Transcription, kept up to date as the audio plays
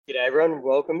G'day everyone,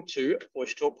 welcome to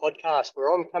Porsche Talk Podcast,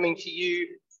 where I'm coming to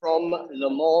you from Le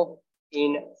Mans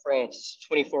in France. It's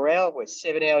 24 hour, we're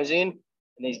 7 hours in, and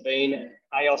there's been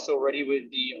chaos already with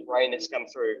the rain that's come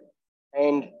through.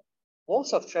 And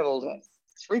whilst I've travelled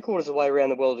 3/4 of the way around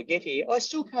the world to get here, I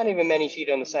still can't even manage to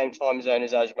get on the same time zone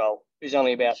as Ajmal, who's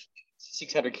only about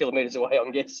 600 kilometres away,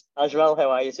 I guess. Ajmal, how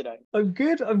are you today? I'm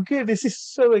good. I'm good. This is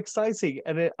so exciting.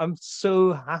 And I'm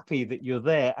so happy that you're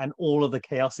there and all of the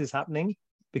chaos is happening,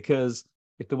 because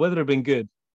if the weather had been good,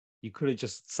 you could have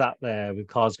just sat there with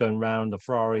cars going round, the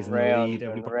Ferraris in the lead, And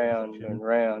everybody round and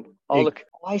round. Oh, big. look,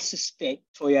 I suspect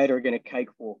Toyota are going to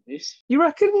cakewalk this. You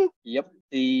reckon? Yep.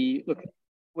 Look,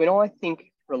 when I think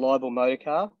reliable motor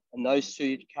car and those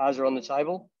two cars are on the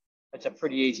table, it's a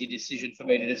pretty easy decision for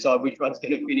me to decide which one's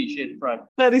going to finish in front.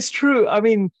 That is true.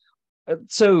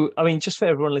 Just for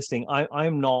everyone listening,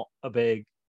 I'm not a big,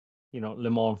 Le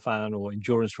Mans fan or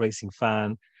endurance racing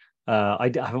fan.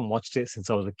 I haven't watched it since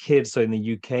I was a kid. So in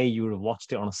the UK, you would have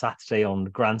watched it on a Saturday on the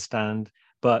grandstand.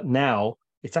 But now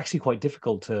it's actually quite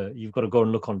difficult you've got to go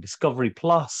and look on Discovery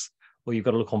Plus, or you've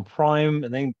got to look on Prime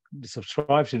and then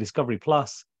subscribe to Discovery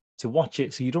Plus to watch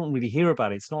it. So you don't really hear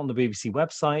about it. It's not on the BBC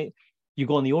website. You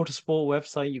go on the Autosport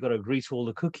website, you've got to agree to all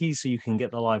the cookies so you can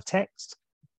get the live text.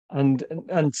 And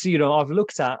so, I've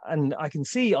looked at, and I can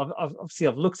see, I've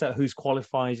looked at who's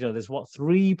qualified. There's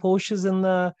 3 Porsches in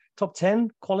the top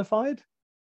 10 qualified,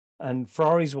 and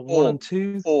Ferraris were 1 and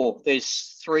 2. 4.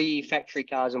 There's 3 factory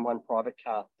cars and 1 private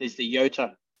car. There's the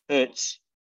Toyota Hertz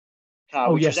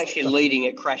car, which was actually leading.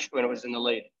 It crashed when it was in the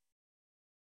lead.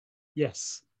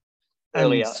 Yes.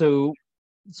 Earlier. And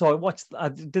so I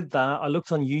did that. I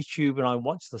looked on YouTube and I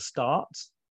watched the start,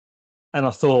 and I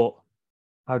thought,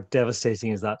 how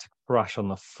devastating is that to crash on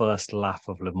the first lap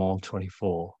of Le Mans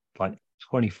 24, like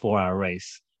 24-hour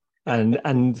race?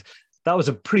 And that was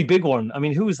a pretty big one. I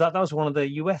mean, who was that? That was one of the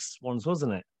US ones,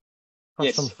 wasn't it?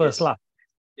 Crashed on the first lap.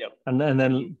 Yep. And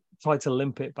then tried to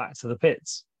limp it back to the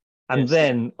pits. And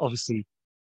then obviously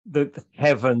the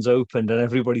heavens opened and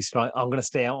everybody's like, I'm going to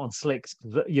stay out on slicks,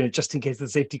 just in case the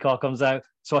safety car comes out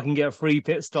so I can get a free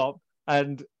pit stop.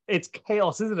 And it's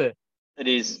chaos, isn't it? It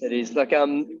is. Like,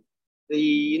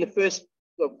 in the first,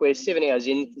 look, we're 7 hours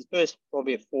in. The first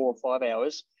probably 4 or 5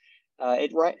 hours,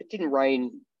 it didn't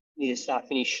rain near start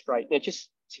finish straight. Now, just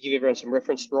to give everyone some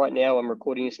reference, right now I'm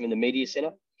recording this in the media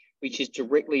center, which is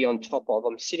directly on top of.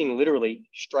 I'm sitting literally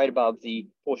straight above the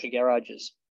Porsche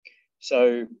garages,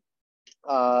 so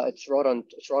it's right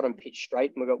on pitch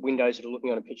straight, and we've got windows that are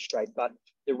looking on a pitch straight. But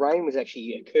the rain was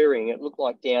actually occurring. It looked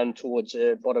like down towards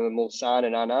the bottom of Mulsanne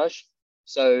and Arnage.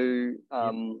 So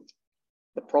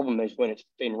the problem is when it's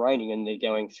been raining and they're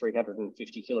going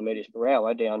 350 kilometres per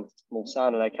hour down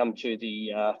Mulsanne, and they come to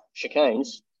the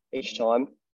chicanes each time,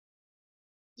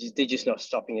 they're just not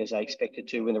stopping as they expected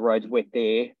to when the road's wet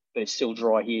there, but it's still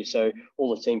dry here. So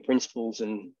all the team principals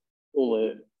and all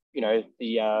the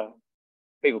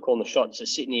people calling the shots are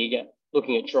sitting here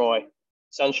looking at dry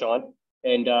sunshine,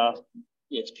 and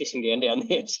it's pissing down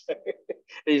there. So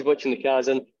he's watching the cars,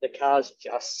 and the cars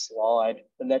just slide,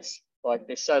 and that's like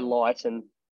they're so light. And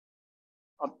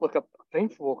I've been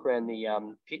for a walk around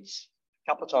the pits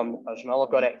a couple of times as well.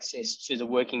 I've got access to the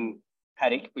working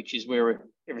paddock, which is where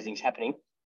everything's happening,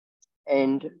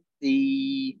 and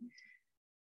the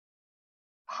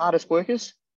hardest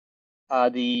workers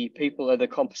are the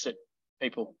composite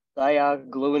people. They are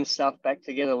gluing stuff back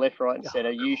together left, right, and centre.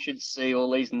 You should see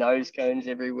all these nose cones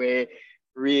everywhere,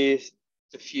 rear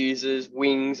diffusers,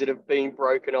 wings that have been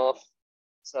broken off.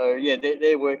 So, yeah,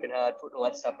 they're working hard putting all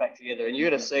that stuff back together. And you're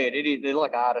going to see it. They're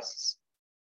like artists.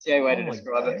 It's the only way to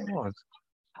describe it.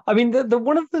 I mean, the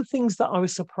one of the things that I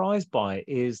was surprised by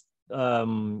is, I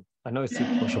know it's a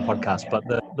Porsche podcast, but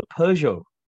the Peugeot.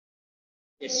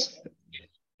 Yes.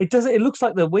 It looks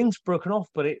like the wing's broken off,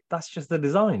 but that's just the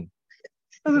design.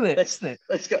 Isn't it?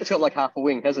 It's got like half a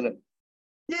wing, hasn't it?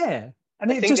 Yeah. And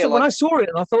when I saw it,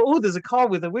 and I thought, oh, there's a car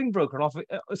with the wing broken off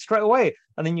straight away.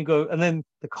 And then you go, and then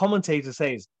the commentator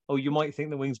says, oh, you might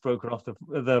think the wing's broken off the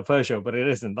Peugeot, but it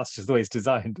isn't. That's just the way it's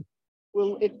designed.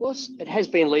 Well, it has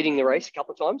been leading the race a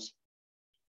couple of times.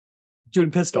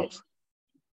 During pit stops?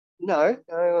 No.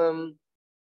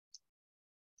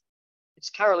 It's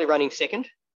currently running second.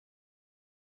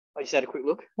 I just had a quick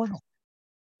look. Wow.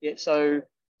 Yeah, so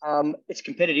it's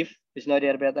competitive. There's no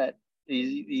doubt about that.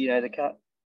 The car,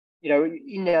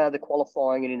 in the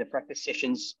qualifying and in the practice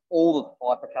sessions, all the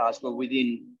hypercars were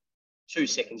within 2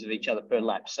 seconds of each other per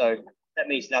lap. So that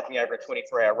means nothing over a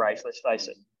 24-hour race, let's face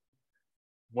it.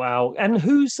 Wow. And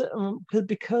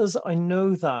because I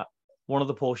know that one of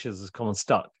the Porsches has come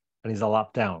unstuck and he's a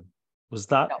lap down. Was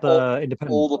that the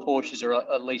independent? All the Porsches are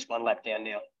at least 1 lap down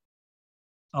now.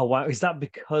 Oh wow, is that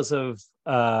because of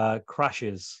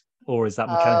crashes or is that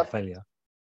Uh, mechanical failure?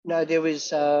 no, there was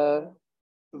the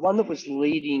one that was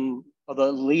leading, or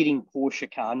the leading Porsche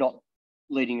car, not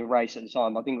leading a race at the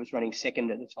time. I think it was running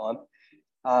second at the time.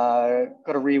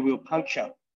 Got a rear wheel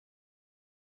puncture,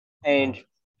 and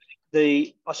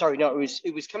God. sorry, no,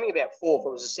 it was coming about fourth. It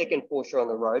was the second Porsche on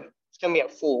the road. It's coming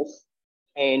out fourth,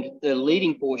 and the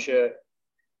leading Porsche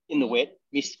in the wet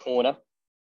missed corner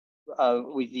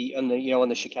with the on the on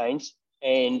the chicanes,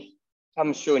 and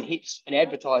comes through and hits an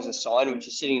advertising sign which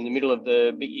is sitting in the middle of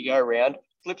the bit you go around,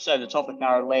 flips over the top of the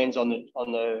car and lands on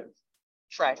the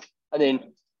track, and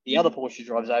then the other Porsche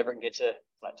drives over and gets a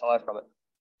flat tire from it.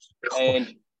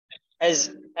 And as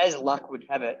luck would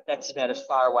have it, that's about as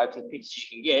far away from the pits as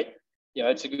you can get.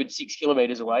 It's a good 6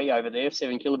 kilometers away over there,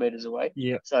 7 kilometers away.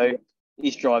 Yeah. So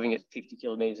he's driving at 50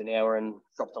 kilometers an hour and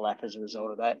dropped a lap as a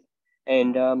result of that.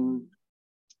 And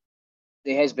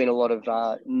there has been a lot of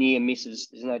near misses.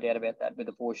 There's no doubt about that with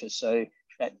the Porsche. So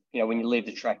that, when you leave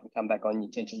the track and come back on, you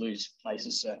tend to lose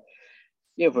places. So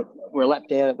yeah, but we're a lap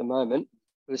down at the moment.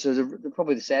 So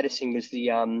probably the saddest thing was the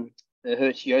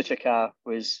Hertz Toyota car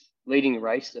was leading the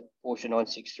race, the Porsche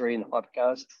 963 in the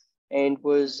hypercars, and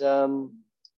was overcooked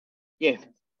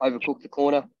the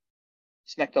corner,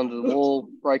 smacked onto the wall,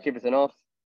 broke everything off.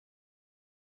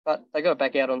 But they got it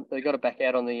back out on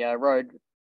the road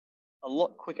a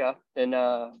lot quicker than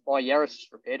my Yaris was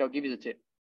prepared. I'll give you the tip.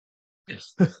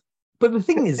 But the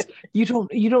thing is, you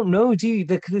don't know, do you?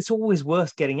 Because it's always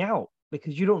worth getting out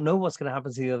because you don't know what's going to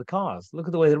happen to the other cars. Look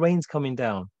at the way the rain's coming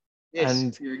down, Yes,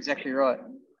 and you're exactly right.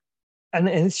 and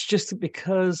it's just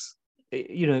because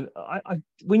I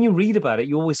when you read about it,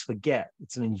 you always forget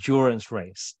it's an endurance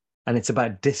race and it's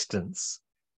about distance.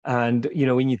 And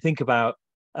when you think about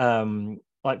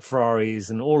like Ferraris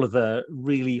and all of the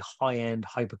really high-end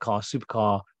hypercar,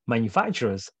 supercar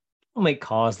manufacturers, will make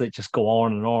cars that just go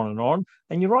on and on and on.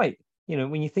 And you're right,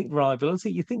 when you think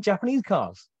reliability, you think Japanese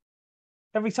cars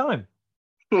every time.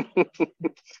 But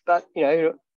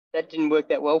that didn't work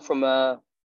that well from what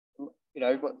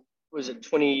was it,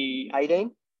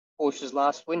 2018, Porsche's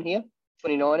last win here,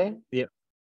 2019, Yeah.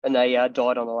 and they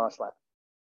died on the last lap.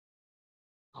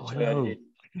 Oh, That's I the way they know. did.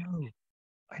 I know.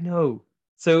 I know.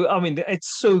 So, I mean,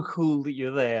 it's so cool that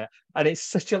you're there, and it's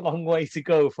such a long way to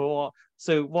go for what?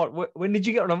 So, when did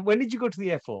you get on? When did you go to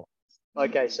the airport?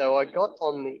 Okay, so I got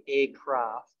on the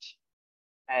aircraft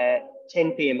at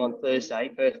 10 p.m. on Thursday,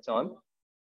 Perth time.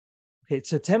 Okay,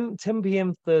 it's a 10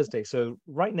 p.m. Thursday. So,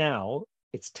 right now,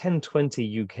 it's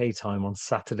 10:20 UK time on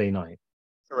Saturday night.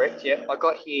 Correct. Yeah, I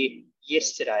got here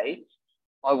yesterday.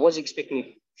 I was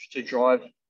expecting to drive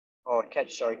or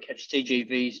catch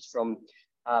TGVs from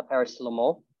Paris to Le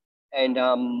Mans, and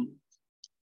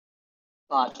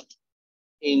but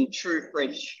in true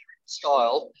French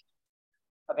style,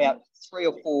 about three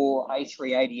or four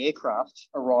A380 aircraft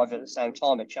arrived at the same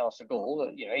time at Charles de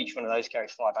Gaulle. Each one of those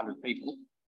carries 500 people,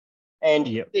 and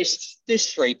Yep.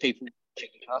 there's three people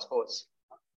checking passports.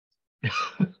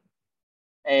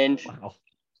 And Wow.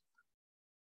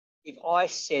 if I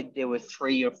said there were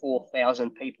 3 or 4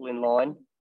 thousand people in line,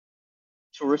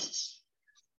 tourists,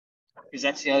 because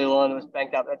that's the only line that was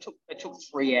banked up, it took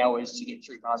 3 hours to get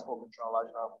through passport control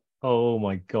as well. Oh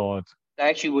my God. They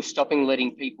actually were stopping,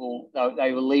 letting people.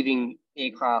 They were leaving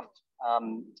aircraft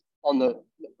on the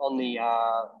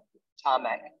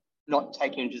tarmac, not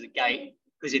taking them to the gate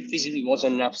because there physically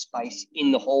wasn't enough space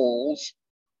in the halls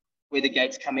where the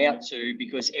gates come out to,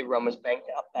 because everyone was banked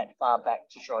up that far back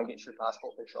to try and get through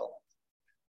passport control.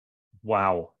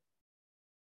 Wow.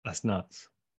 That's nuts.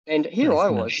 And here That is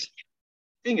I nuts. was,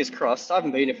 fingers crossed. I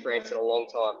haven't been to France in a long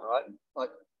time, right?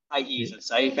 Like 8 years, Yeah. let's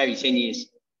say, maybe 10 years.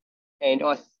 And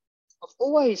I've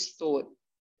always thought,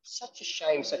 such a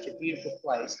shame, such a beautiful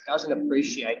place doesn't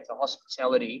appreciate the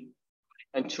hospitality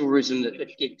and tourism that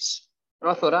it gets. And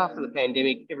I thought after the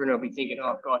pandemic, everyone will be thinking,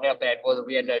 oh God, how bad was it?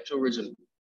 We had no tourism.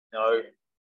 No,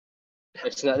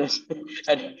 it's not.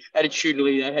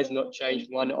 Attitudinally, that has not changed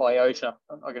one iota.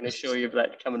 I can assure you of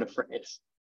that coming to France.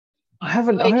 I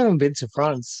haven't been to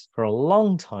France for a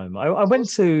long time. I went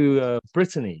Awesome. to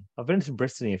Brittany. I've been to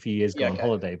Brittany a few years ago Yeah, on okay.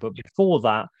 holiday, but before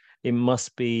that, it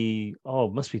must be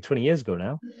 20 years ago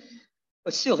now.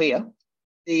 But still here,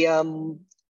 the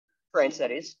France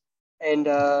that is, and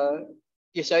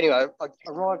yeah. So anyway, I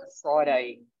arrived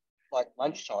Friday like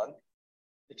lunchtime.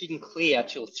 It didn't clear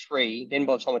till 3. Then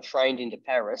by the time I trained into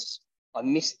Paris, I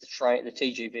missed the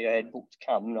TGV I had booked to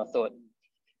come, and I thought,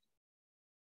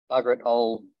 Margaret,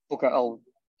 I'll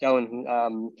go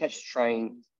and catch the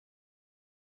train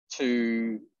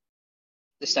to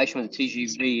the station where the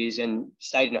TGV is, and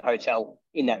stayed in a hotel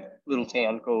in that little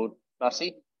town called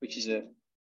Massy, which is a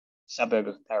suburb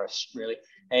of Paris, really.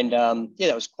 And yeah,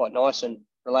 that was quite nice and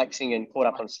relaxing, and caught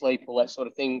up on sleep, all that sort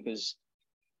of thing, because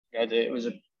it was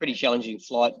a pretty challenging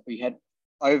flight. We had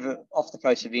over off the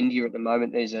coast of India at the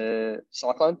moment. There's a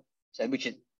cyclone, so I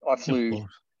Of flew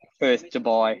course. Perth,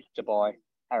 Dubai,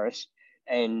 Paris,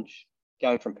 and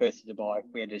going from Perth to Dubai,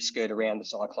 we had to skirt around the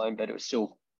cyclone, but it was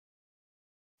still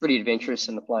pretty adventurous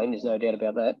in the plane. There's no doubt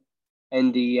about that.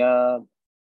 And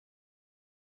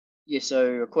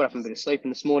so I caught up in a bit of sleep,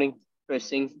 and this morning, first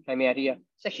thing, came out here.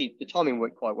 It's actually, the timing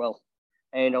worked quite well,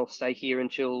 and I'll stay here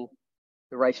until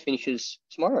the race finishes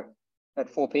tomorrow at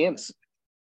 4 p.m.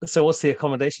 So what's the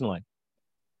accommodation like?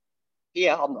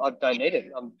 Yeah, I don't need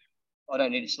it. I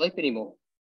don't need to sleep anymore.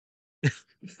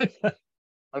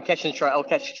 I'm catching the train. I'll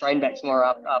catch the train back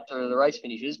tomorrow after the race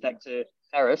finishes, back to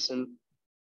Paris, and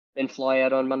then fly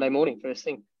out on Monday morning first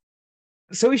thing.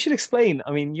 So we should explain.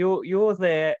 I mean, you're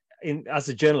there as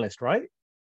a journalist, right?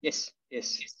 Yes.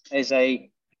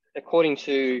 According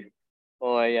to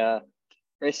my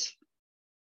press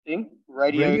thing,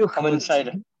 radio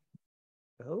commentator.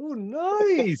 Oh,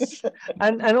 nice.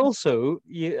 and also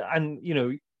I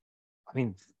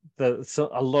mean,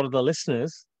 a lot of the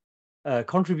listeners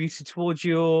contributed towards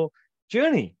your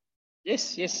journey.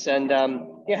 Yes, and I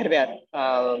had about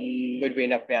would be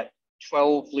enough about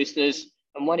 12 listeners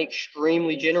and one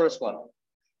extremely generous one.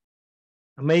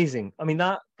 Amazing. I mean,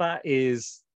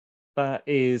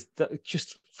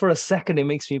 just for a second, it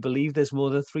makes me believe there's more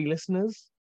than 3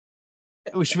 listeners,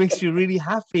 which makes me really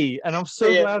happy. And I'm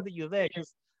so glad that you're there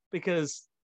because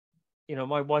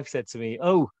my wife said to me,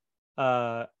 "Oh,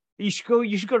 you should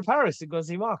go to Paris and go and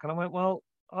see Mark." And I went, "Well,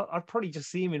 I'd probably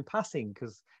just see him in passing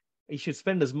because he should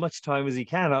spend as much time as he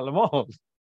can at Le Mans.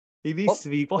 He needs to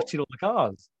be watching all the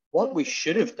cars." What we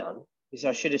should have done is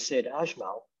I should have said,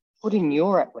 Ajmal, put in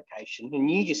your application and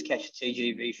you just catch a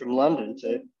TGV from London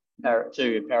to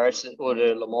Paris or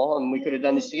to Le Mans, and we could have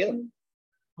done this together.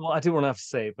 Well, I didn't want to have to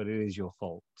say it, but it is your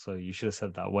fault. So you should have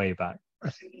said that way back.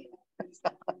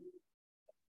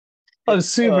 I'm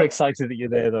super excited that you're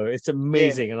there, though. It's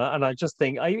amazing, yeah. and I just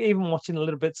think I even watching a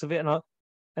little bits of it,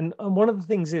 and one of the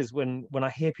things is when I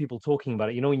hear people talking about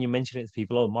it, when you mention it to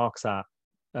people, oh, Mark's at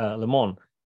Le Mans,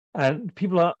 and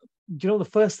people are, the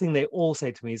first thing they all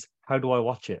say to me is, "How do I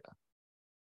watch it?"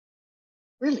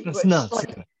 Really, that's nuts.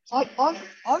 I've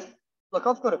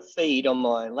got a feed on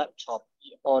my laptop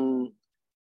on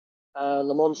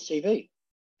Le Mans TV.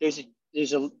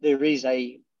 There is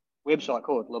a website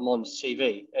called Le Mans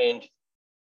TV, and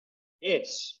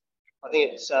yes, I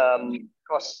think it's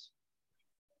costs.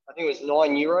 I think it was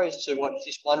 €9 to watch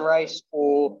this one race,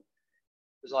 or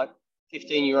it was like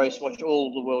 €15 to watch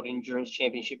all the World Endurance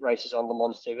Championship races on Le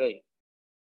Mans TV.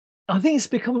 I think it's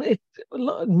become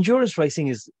endurance racing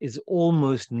is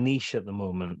almost niche at the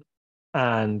moment,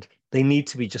 and they need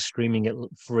to be just streaming it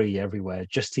free everywhere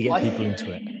just to get people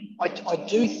into it. I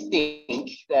do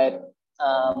think that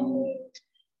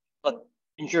but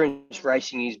endurance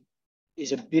racing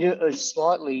is a bit of a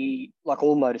slightly, like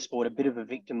all motorsport, a bit of a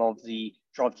victim of the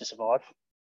Drive to Survive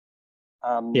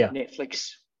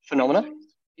Netflix phenomena,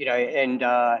 and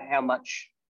how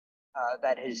much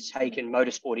that has taken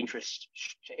motorsport interest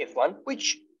to F1,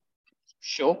 which,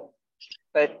 sure.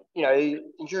 But,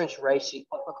 endurance racing,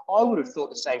 I would have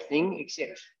thought the same thing,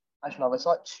 except, I don't know, there's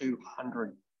like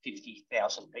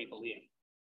 250,000 people here.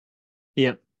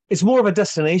 Yeah. It's more of a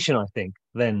destination, I think,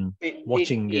 than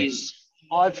watching it. Is.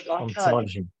 I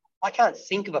can't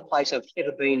think of a place I've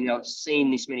ever been and I've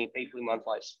seen this many people in one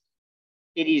place.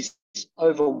 It is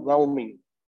overwhelming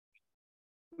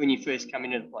when you first come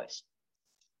into the place.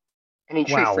 And in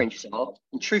true French style,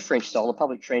 the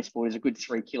public transport is a good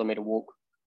 3 kilometre walk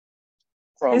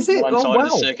from one side of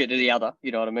the circuit to the other.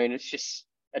 You know what I mean? It's just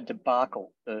a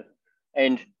debacle.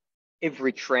 And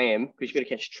every tram, because you've got to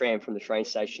catch a tram from the train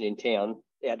station in town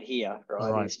out here,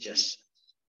 right? It's just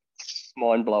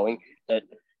mind-blowing that,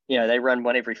 they run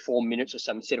one every 4 minutes or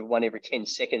something instead of one every 10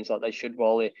 seconds like they should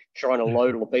while they're trying to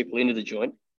load all the people into the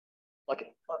joint.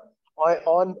 Like,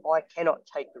 I cannot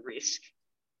take the risk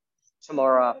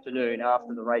tomorrow afternoon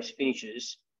after the race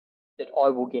finishes that I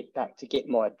will get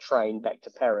my train back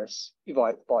to Paris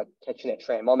by catching that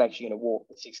tram. I'm actually going to walk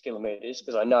the 6 kilometres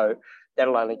because I know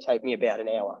that'll only take me about an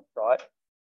hour, right?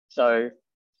 So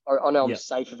I know I'm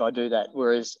safe if I do that.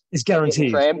 Whereas it's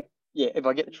guaranteed. If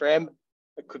I get the tram,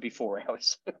 it could be 4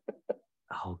 hours.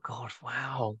 Oh God!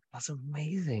 Wow, that's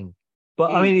amazing.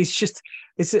 But I mean, it's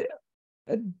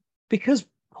because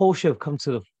Porsche have come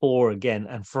to the fore again,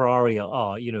 and Ferrari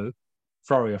are,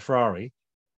 Ferrari.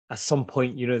 At some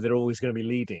point, they're always going to be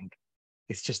leading.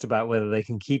 It's just about whether they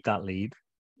can keep that lead.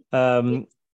 So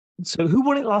who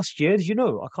won it last year? Did you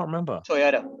know? I can't remember.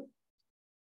 Toyota.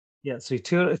 Yeah, so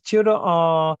Toyota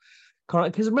are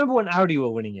because remember when Audi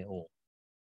were winning it all,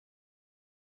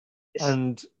 Yes.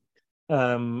 and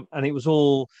it was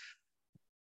all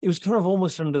it was kind of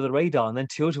almost under the radar, and then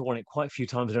Toyota won it quite a few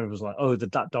times, and everyone was like, "Oh,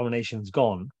 that domination's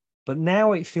gone." But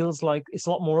now it feels like it's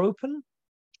a lot more open.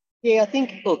 Yeah, I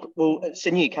think. Look, well, it's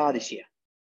a new car this year,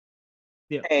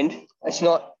 Yeah, and it's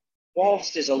not.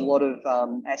 Whilst there's a lot of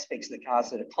aspects of the cars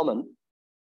that are common,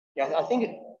 yeah, I think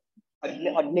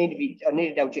I need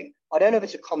to double check. I don't know if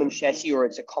it's a common chassis or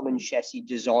it's a common chassis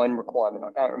design requirement.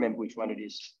 I can't remember which one it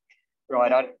is.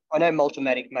 Right. I know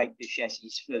Multimatic make the chassis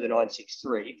for the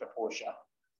 963 for Porsche,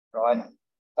 right?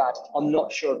 But I'm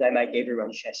not sure if they make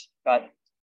everyone's chassis. But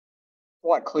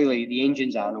quite clearly, the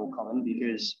engines aren't all common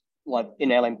because, like in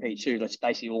LMP2, that's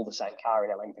basically all the same car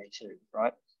in LMP2,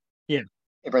 right? yeah.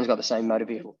 Everyone's got the same motor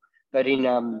vehicle. But in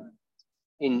the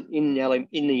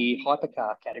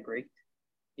hypercar category,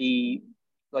 the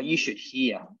like you should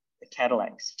hear the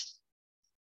Cadillacs.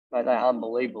 Like, they're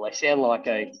unbelievable. They sound like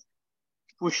a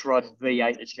pushrod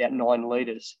V8 that's about 9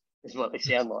 litres, is what they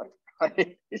sound like.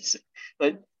 Right?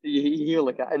 But you hear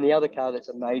the car, and the other car that's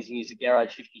amazing is the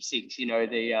Garage 56. You know,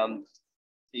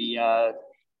 the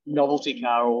novelty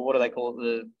car, or what do they call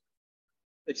it?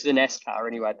 It's the NASCAR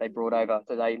anyway. They brought over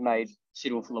that they made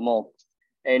suitable for Le Mans,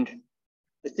 and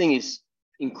the thing is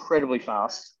incredibly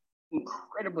fast.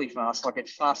 Like,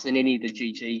 it's faster than any of the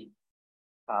GT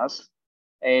cars,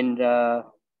 and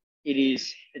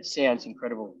it sounds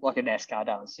incredible, like a NASCAR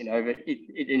does, but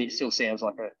it still sounds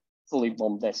like a fully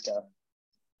bombed NASCAR.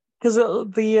 Because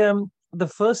the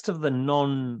first of the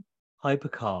non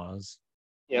hypercars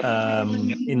Yep.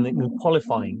 in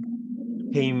qualifying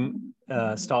came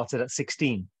started at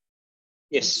 16,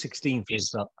 Yes. 16 for Yes.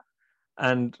 start,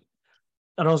 and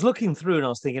I was looking through and I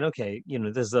was thinking, okay,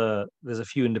 there's a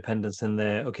few independents in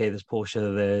there. Okay, there's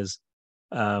Porsche, there's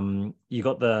you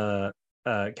got the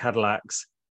Cadillacs,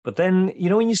 but then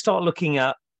when you start looking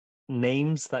at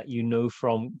names that you know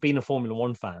from being a Formula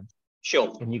One fan,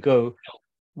 Sure. and you go,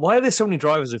 why are there so many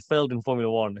drivers who failed in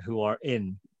Formula One who are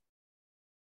in?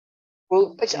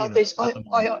 Well, You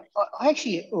know, I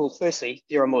actually, well, firstly,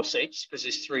 there are more seats because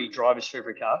there's 3 drivers for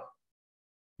every car.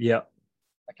 yeah,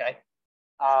 Okay.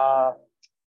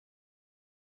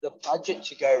 The budget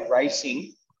to go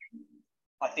racing,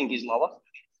 I think, is lower.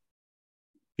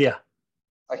 yeah,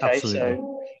 Okay. absolutely.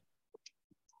 So,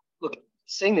 look,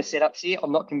 seeing the setups here,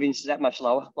 I'm not convinced it's that much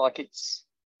lower. Like, it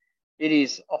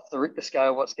is off the Richter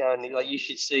scale what's going on. Like, you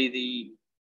should see the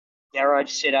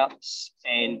garage setups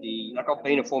and I've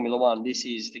been a Formula One. This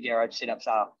is the garage setups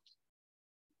are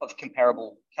of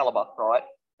comparable caliber, right?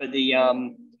 But the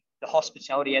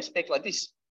hospitality aspect, like this,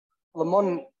 Le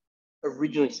Mans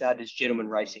originally started as gentleman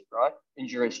racing, right?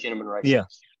 Endurance gentleman racing. Yeah,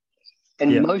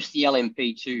 And yeah, most of the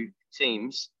LMP2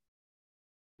 teams,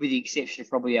 with the exception of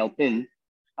probably Alpine,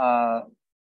 have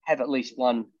at least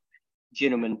one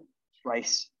gentleman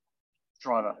race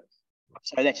driver.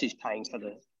 So that's who's paying for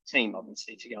the team,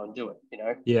 obviously, to go and do it.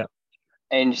 yeah.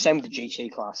 And same with the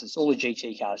GT classes. All the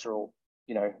GT cars are all,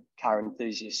 car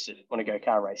enthusiasts that want to go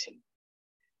car racing.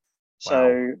 Wow.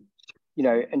 So,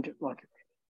 and like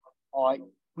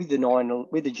with the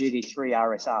GT3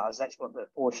 RSRs, that's what the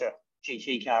Porsche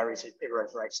GT car is that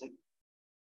everyone's racing.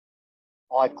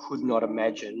 I could not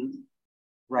imagine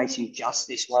racing just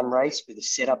this one race with the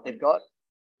setup they've got.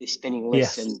 They're spending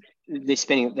less Yes.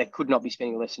 than they could not be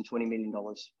spending less than $20 million.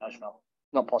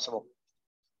 Not possible.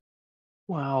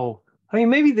 Wow. I mean,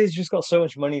 maybe they've just got so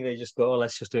much money they just go, oh,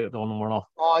 let's just do it on one off.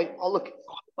 I look.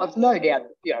 I've no doubt.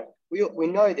 We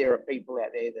know there are people out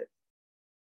there that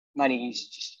money is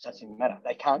just doesn't matter.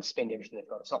 They can't spend everything they've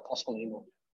got. It's not possible anymore.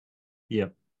 Yeah.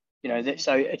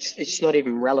 So it's not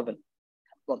even relevant.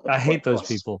 I hate What those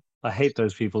costs. people. I hate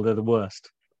those people. They're the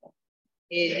worst.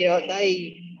 Yeah,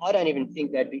 I don't even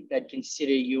think they'd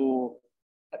consider your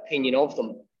opinion of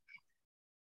them.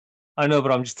 I know,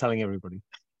 but I'm just telling everybody.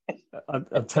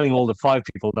 I'm telling all the 5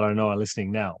 people that I know are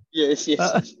listening now. Yes, yes.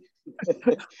 Uh,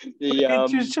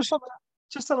 the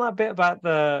just on that bit about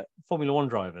the Formula One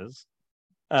drivers.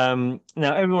 Now,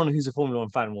 everyone who's a Formula One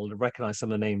fan will recognize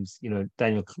some of the names.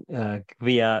 Daniel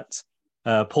Kvyat,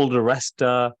 Paul di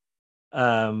Resta,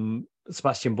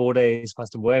 Sebastian Bourdais,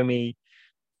 Sebastian Buemi,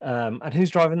 and who's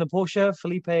driving the Porsche?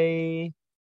 Felipe.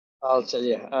 I'll tell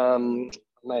you. I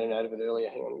made a note of it earlier.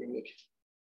 Hang on, let me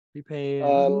Felipe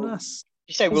look. Nas.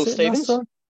 You say Will Was it Stevens? Nasser?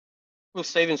 Will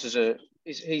Stevens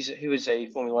he was a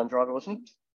Formula One driver, wasn't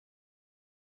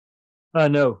he?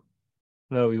 No,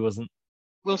 no, he wasn't.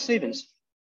 Will Stevens,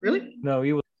 really? No,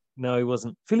 he was. No, he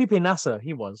wasn't. Felipe Nasser,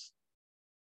 he was.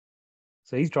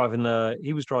 So he was driving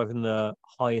the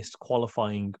highest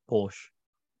qualifying Porsche.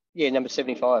 Yeah, number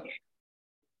 75.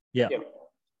 Yeah. Yeah.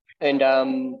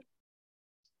 And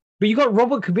But you got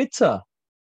Robert Kubica.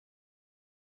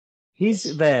 He's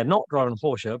yes, there, not driving a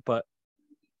Porsche, but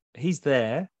he's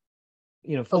there.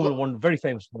 You know, a Formula lot, One, very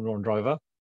famous Formula One driver.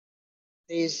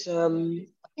 there's I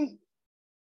think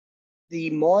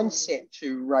the mindset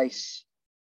to race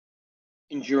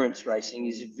endurance racing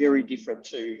is very different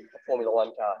to a Formula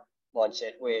One car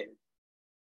mindset where,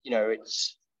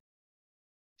 it's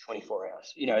 24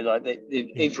 hours. Like Yeah.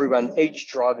 everyone, each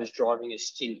driver's driving a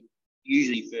stint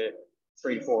usually for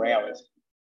 3 to 4 hours.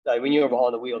 So when you're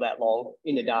behind the wheel that long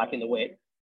in the dark, in the wet,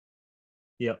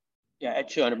 Yeah. at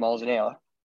 200 miles an hour,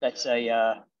 that's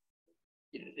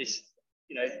this,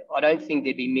 I don't think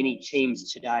there'd be many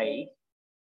teams today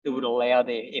that would allow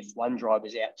their F1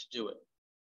 drivers out to do it.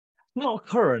 Not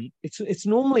current. It's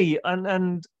normally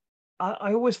and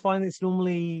I always find it's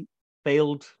normally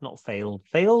failed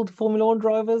Formula One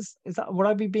drivers. Is that would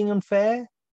I be being unfair?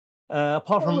 Apart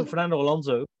Well, from look, Fernando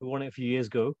Alonso, who won it a few years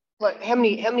ago. like how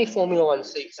many Formula One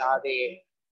seats are there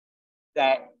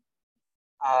that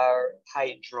are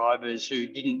paid drivers who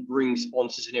didn't bring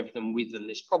sponsors and everything with them?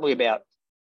 There's probably about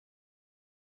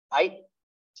 8,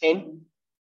 10.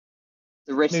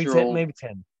 The rest Maybe are 10, all maybe 10.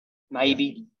 Yeah.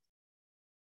 maybe,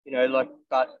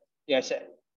 but so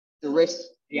the rest,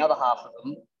 the other half of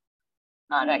them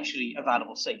aren't actually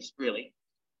available seats, really.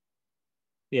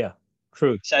 Yeah.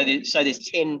 True. So there's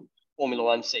 10 Formula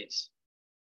One seats.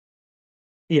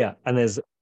 Yeah. And there's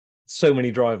so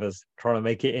many drivers trying to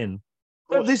make it in. Of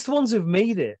But course. this the ones who've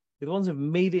made it. The ones who've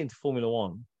made it into Formula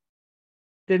One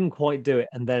didn't quite do it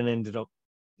and then ended up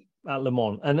at Le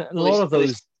Mans. And a Well, lot of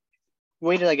those,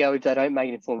 where do they go if they don't make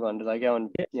it in Formula One? Do they go and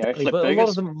yeah, exactly. flip But a lot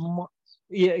of burgers? them,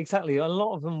 yeah, exactly. A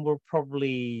lot of them will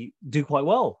probably do quite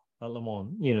well at Le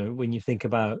Mans. You know, when you think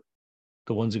about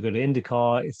the ones who go to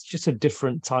IndyCar, it's just a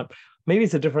different type. Maybe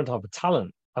it's a different type of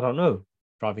talent. I don't know.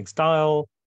 Driving style,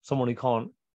 someone who can't.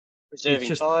 It's Reserving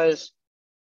just, tyres?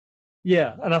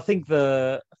 yeah. And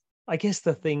I guess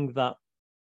the thing that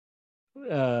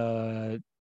uh,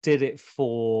 did it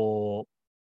for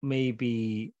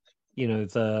maybe,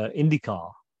 the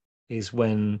IndyCar is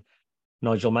when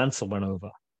Nigel Mansell went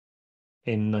over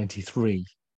in '93,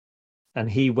 and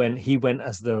he went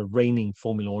as the reigning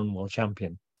Formula One world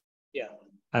champion. Yeah.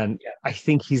 And Yeah. I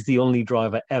think he's the only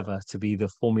driver ever to be the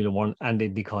Formula One and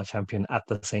IndyCar champion at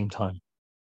the same time.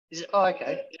 Is it? Oh,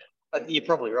 okay. You're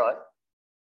probably right.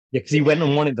 Yeah, because he Yeah. went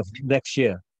and won it the next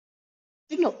year.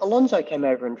 Didn't Alonso came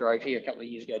over and drove here a couple of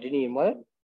years ago, didn't he, and won it?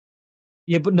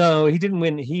 Yeah, but no, he didn't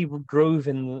win. He drove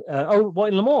in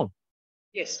what, in Le Mans?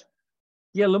 Yes.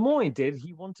 Yeah, Le Mans he did.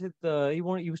 He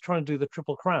was trying to do the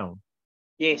Triple Crown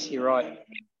Yes, you're right.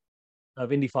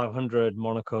 of Indy 500, Yep.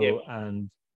 Monaco, and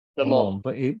Le Le Mans. Mans.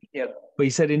 But Yep. he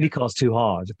said IndyCar's too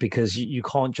hard because you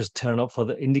can't just turn up for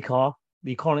the IndyCar.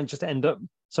 You can't just end up.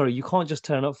 Sorry, you can't just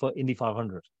turn up for Indy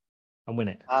 500 and win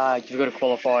it. You've got to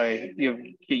qualify.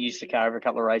 You get used to the car over a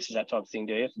couple of races, that type of thing,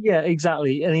 do you? Yeah,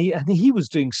 exactly. And he was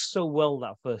doing so well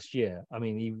that first year. I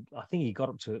mean, I think he got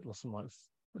up to it something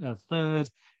like third.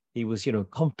 He was,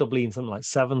 comfortably in something like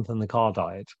seventh, and the car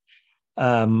died.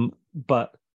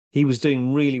 But he was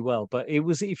doing really well. But it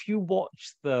was, if you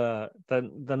watch the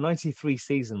 '93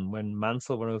 season when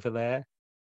Mansell went over there,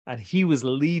 and he was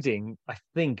leading, I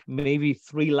think maybe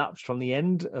 3 laps from the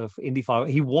end of Indy 5.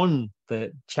 He won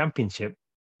the championship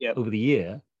Yep. over the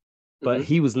year, but Mm-hmm.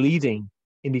 he was leading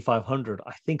Indy 500,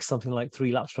 I think something like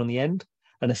 3 laps from the end,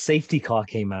 and a safety car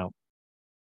came out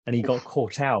and he got Oof.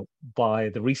 caught out by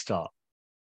the restart.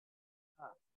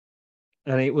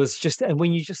 And it was just, and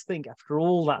when you just think after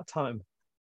all that time,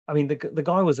 I mean, the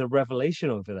guy was a revelation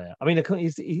over there. I mean,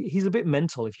 he's a bit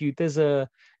mental.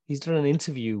 He's done an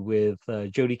interview with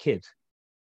Jody Kidd,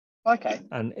 Okay.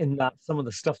 and in that, some of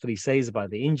the stuff that he says about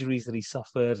the injuries that he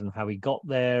suffered and how he got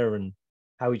there and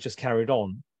how he just carried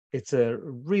on. It's a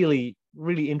really,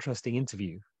 really interesting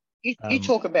interview. You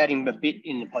talk about him a bit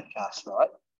in the podcast, right?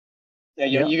 Yeah,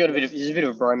 Yeah, you got there's a bit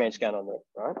of a bromance going on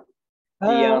there, right?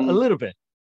 The a little bit.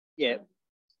 Yeah,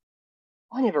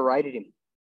 I never rated him.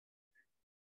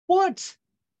 What?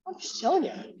 I'm just telling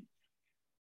you.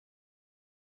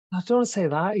 I don't want to say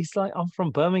that. He's like, I'm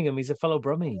from Birmingham. He's a fellow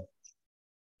Brummie.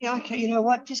 Yeah, okay, you know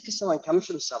what? Just because someone comes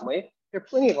from somewhere, there are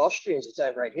plenty of Austrians that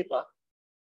don't rate Hitler.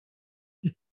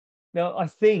 Now, I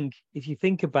think if you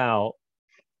think about,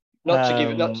 Not to give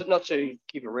it, um, not to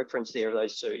give a reference there of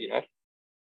those two,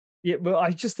 yeah, but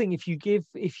I just think if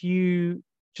you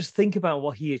just think about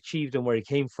what he achieved and where he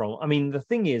came from. I mean, the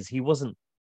thing is, he wasn't,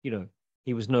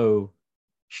 he was no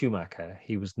Schumacher,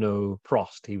 he was no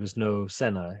Prost, he was no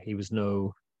Senna, he was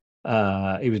no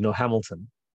Hamilton.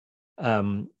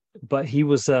 but he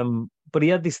was but he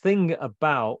had this thing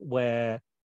about where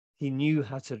he knew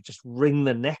how to just wring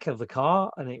the neck of the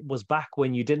car, and it was back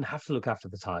when you didn't have to look after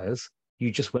the tires.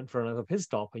 You just went for another pit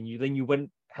stop, and you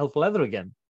went hell for leather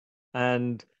again.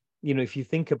 And if you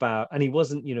think about, and he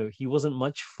wasn't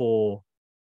much for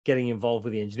getting involved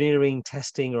with the engineering,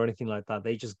 testing, or anything like that.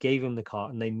 They just gave him the car,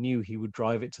 and they knew he would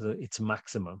drive it to its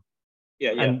maximum.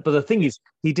 Yeah, yeah. And but the thing is,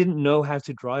 he didn't know how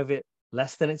to drive it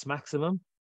less than its maximum.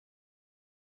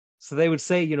 So they would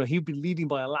say, he'd be leading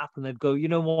by a lap, and they'd go, you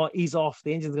know what, he's off,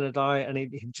 the engine's going to die, and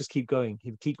he'd just keep going.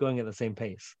 He'd keep going at the same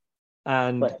pace.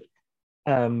 And Right.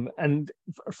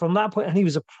 from that point, and he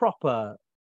was a proper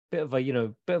bit of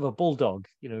a bulldog,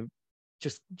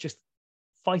 just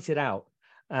fight it out,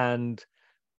 and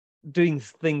doing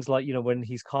things like when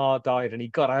his car died and he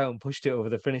got out and pushed it over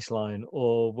the finish line,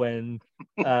 or when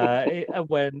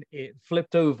it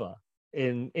flipped over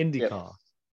in Yep. IndyCar,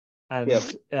 Yep.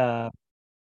 and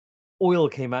oil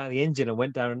came out of the engine and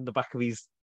went down the back of his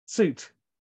suit,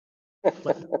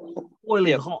 like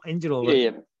boiling Yep. hot engine oil.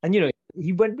 Yeah, yeah. And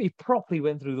he properly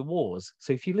went through the wars.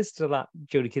 So if you listen to that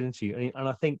Jody Kidd interview, and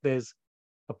I think there's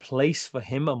a place for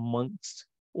him amongst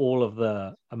all of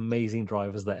the amazing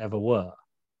drivers that ever were.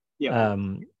 Yep.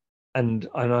 And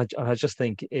I just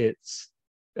think it's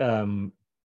I'd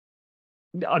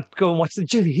go and watch his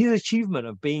achievement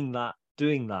of doing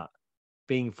that,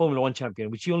 being Formula One champion,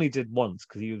 which he only did once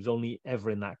because he was only ever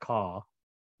in that car,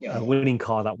 Yeah. winning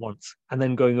car that once, and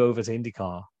then going over to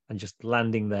IndyCar and just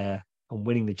landing there and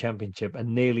winning the championship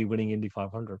and nearly winning Indy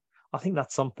 500. I think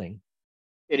that's something.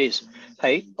 It is.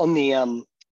 Hey, on the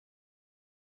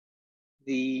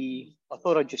I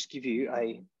thought I'd just give you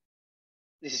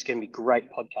this is going to be great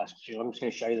podcast. I'm just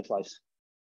going to show you the place.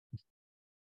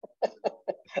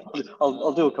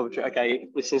 I'll do a commentary. Okay,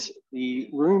 the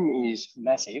room is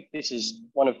massive. This is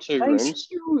one of two That's rooms.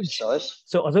 huge. Size.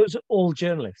 So are those all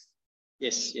journalists?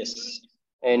 Yes, yes.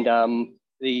 And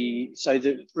the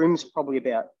room's probably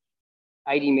about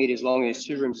 80 meters long. There's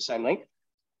two rooms the same length.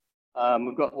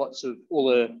 We've got lots of all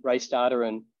the race data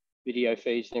and video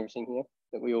feeds and everything here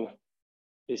that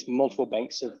there's multiple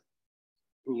banks of.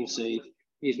 You can see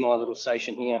here's my little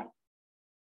station here,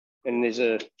 and there's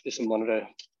a monitor,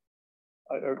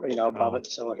 above it,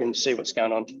 so I can see what's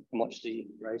going on and watch the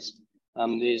race.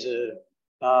 There's a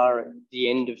bar at the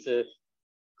end of the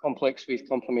complex with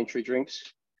complimentary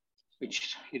drinks,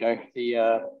 which could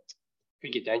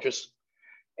get dangerous.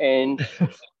 And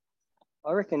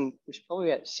I reckon there's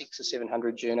probably about 600 or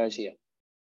 700 journos here.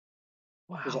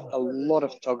 Wow. There's a lot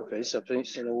of photographers. I've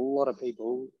seen a lot of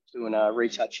people doing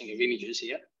retouching of images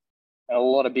here, and a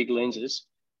lot of big lenses.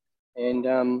 And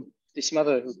there's some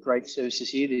other great services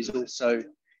here. There's also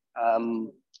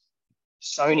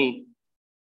Sony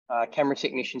camera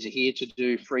technicians are here to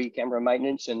do free camera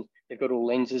maintenance, and they've got all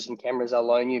lenses and cameras they'll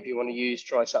loan you if you want to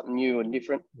try something new and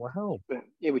different. Wow. But,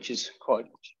 yeah, which is quite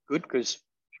good because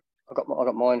I got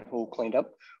mine all cleaned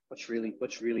up. What's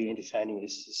really entertaining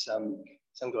is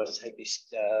some guys take this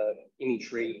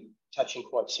imagery touching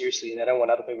quite seriously, and they don't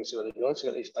want other people to see what they're doing. So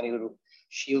they've got these funny little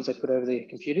shields they put over their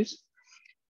computers.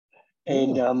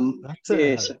 And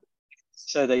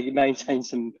so they maintain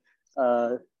some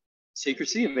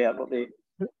secrecy about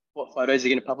what photos they're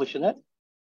going to publish in that.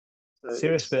 So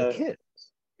serious bit of kit.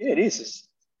 Yeah, it is.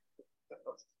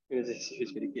 It's a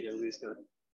serious bit of kit.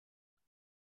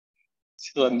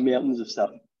 It's like mountains of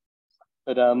stuff.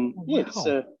 But yeah,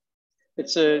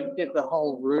 the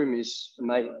whole room is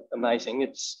amazing.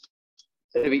 It's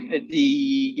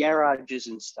the garages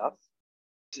and stuff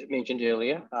that I mentioned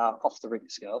earlier are off the Richter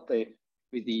scale.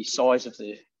 With the size of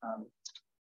the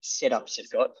setups they've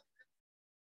got.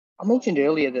 I mentioned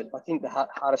earlier that I think the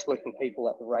hardest working people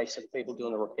at the race are the people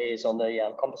doing the repairs on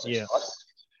the composite side.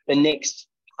 The next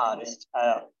hardest,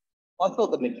 I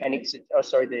thought the mechanics.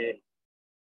 There's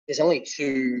only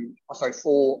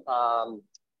four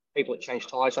people that change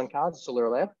tyres on cars. That's all they're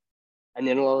allowed, and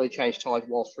then only change tyres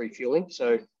whilst refueling.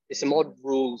 So there's some odd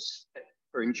rules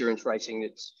for endurance racing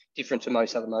that's different to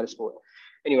most other motorsport.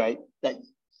 Anyway,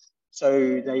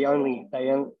 so they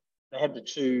have the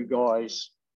two guys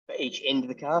for each end of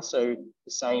the car. So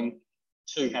the same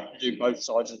two have to do both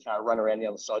sides of the car, run around the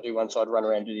other side, do one side, run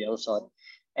around, do the other side.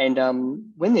 And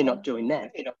when they're not doing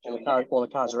that, while the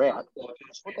cars are out, what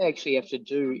they actually have to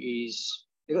do is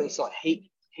they've got this like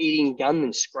heating gun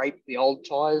and scrape the old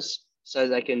tyres so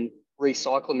they can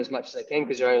recycle them as much as they can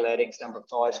because they're only allowed X number of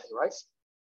tyres for the race.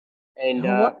 And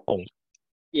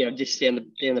yeah, just down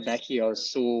the back here, I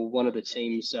saw one of the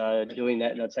teams doing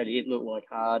that, and I'd say it looked like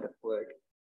hard work.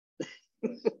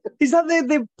 Is that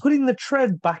they're putting the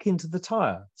tread back into the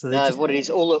tire? So they No, just what it is,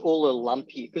 all the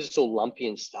lumpy, because it's all lumpy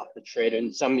and stuff, the tread,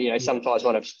 and some tires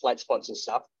might have flat spots and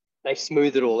stuff. They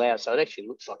smooth it all out, so it actually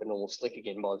looks like a normal slick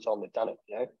again by the time they've done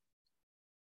it.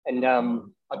 And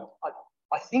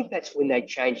I think that's when they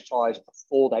change tires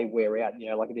before they wear out.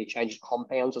 Like if they change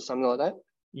compounds or something like that.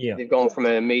 yeah, They've gone from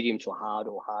a medium to a hard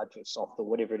or hard to a soft or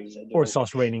whatever it is they're or it doing.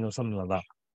 starts raining or something like that.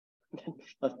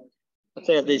 I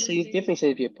tell you, there definitely seems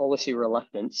to be a policy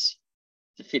reluctance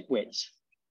to fit wets.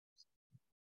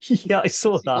 Yeah, I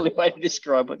saw That's the that. only way to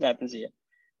describe what happens here.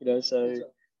 So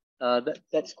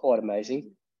that's quite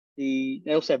amazing. They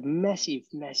also have massive,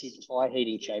 massive tire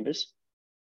heating chambers.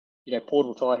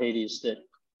 Portable tire heaters that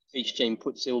each team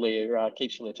keeps all their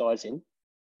tires in,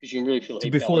 because you can really feel the So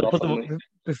heat before going they off put them.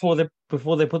 them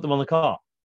before they put them on the car.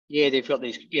 Yeah, they've got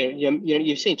these. Yeah,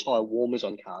 you've seen tire warmers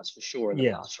on cars for sure in the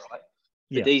Yeah, past, right?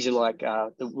 But yeah. these are like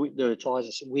the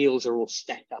tires, wheels are all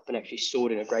stacked up and actually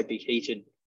stored in a great big heated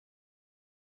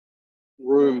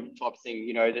room type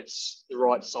thing. That's the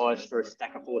right size for a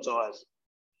stack of 4 tires.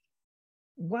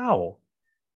 Wow,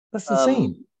 that's insane.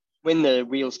 Um, when the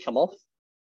wheels come off,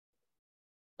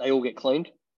 they all get cleaned.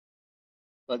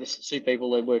 Like there's 2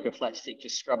 people that work a flat stick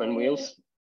just scrubbing wheels.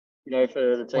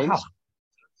 For the Wow. teams,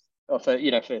 or for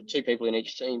 2 people in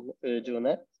each team for doing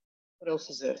that. What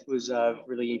else is that was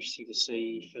really interesting to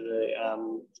see for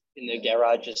the in the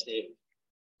garages there?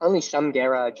 Only some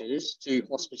garages do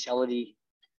hospitality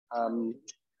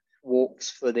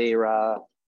walks for their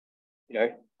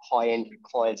high end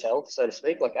clientele, so to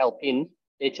speak. Like Alpine,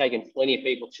 they're taking plenty of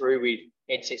people through with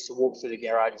headsets to walk through the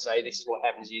garage and say, "This is what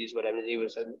happens here. This is what happens here.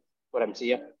 What happens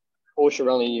here." Porsche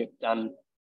only done,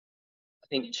 I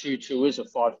think, 2 tours of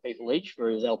 5 people each,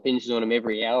 whereas Alpine's doing them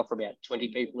every hour for about 20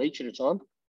 people each at a time.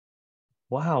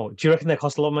 Wow. Do you reckon they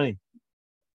cost a lot of money?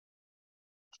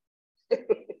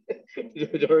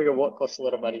 Doing what costs a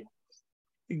lot of money.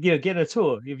 Getting a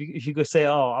tour. If you could say,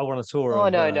 "Oh, I want a tour Oh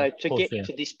of no! To get Porsche."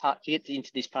 to this part, to get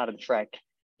into this part of the track,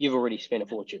 you've already spent a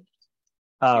fortune.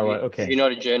 Ah, If, right. you, if Okay. you're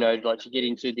not a journo, like to get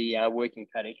into the working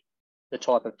paddock, the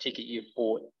type of ticket you've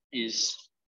bought is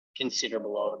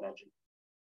considerable, I would imagine.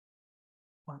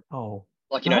 Oh,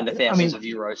 Like in the I thousands mean,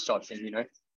 of euros type thing.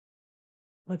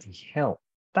 bloody hell,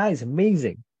 that is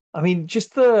amazing. I mean,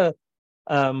 just the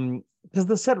because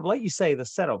the setup, like you say, the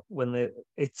setup when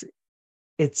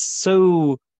it's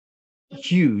so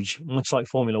huge, much like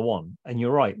Formula One. And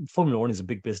you're right, Formula One is a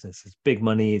big business. It's big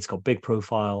money. It's got big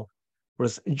profile.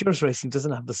 Whereas endurance racing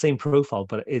doesn't have the same profile,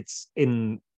 but it's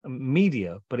in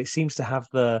media. But it seems to have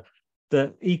the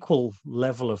equal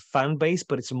level of fan base.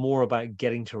 But it's more about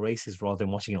getting to races rather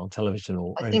than watching it on television I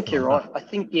or think anything you're like that.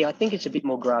 right. I think it's a bit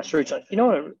more grassroots.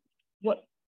 What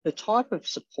the type of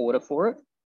supporter for it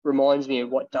reminds me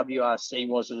of what WRC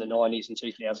was in the 90s and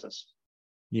 2000s.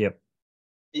 Yep,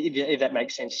 If that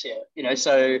makes sense, yeah.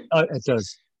 So it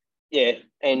does. yeah,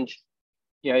 and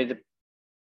a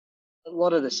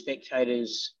lot of the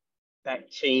spectators back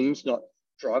teams, not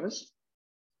drivers.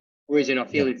 Whereas I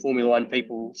feel Yeah. in Formula One,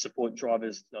 people support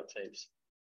drivers, not teams.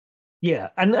 Yeah,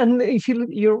 and if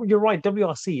you're right,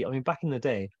 WRC. I mean, back in the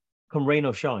day, come rain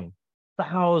or shine,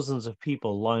 thousands of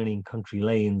people lining country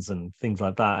lanes and things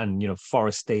like that, and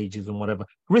forest stages and whatever,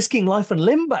 risking life and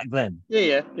limb back then.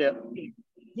 Yeah.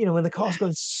 When the car's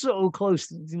going so close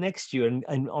next to you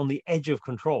and on the edge of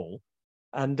control,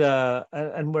 and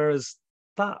whereas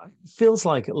that feels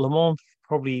like Le Mans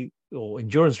probably or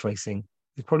endurance racing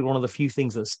is probably one of the few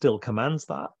things that still commands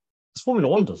that. Because I Formula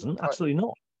One think doesn't, absolutely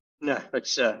not. no,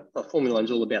 it's Formula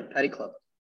One's all about the Paddock Club,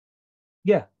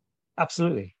 Yeah,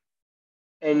 absolutely.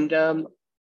 and I'll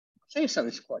tell you something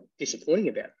that's quite disappointing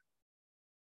about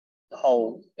the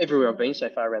whole everywhere I've been so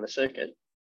far around the circuit.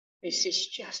 It's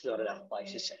just not enough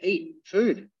places to eat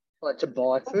food, like to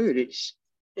buy food. It's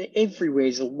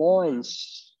everywhere's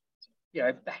lines,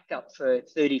 backed up for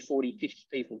 30, 40, 50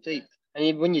 people deep.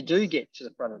 And when you do get to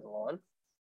the front of the line,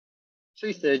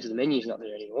 2/3 of the menu's not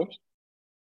there anymore.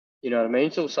 You know what I mean?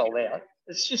 It's all sold out.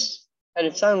 It's just, and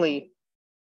it's only,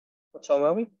 what time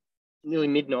are we? Nearly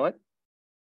midnight.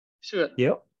 Still got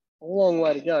Yep. a long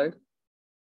way to go.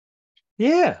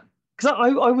 Yeah, because I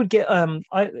would get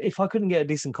I if I couldn't get a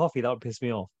decent coffee, that would piss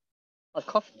me off.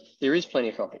 Coffee, there is plenty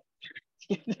of coffee.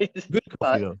 Good coffee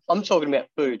But though, I'm talking about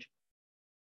food.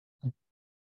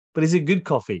 but is it good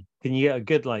coffee? Can you get a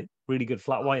good really good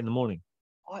flat white in the morning?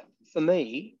 For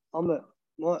me,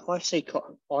 I see,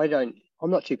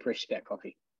 I'm not too precious about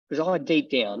coffee because deep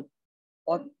down,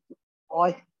 I,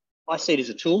 I, I see it as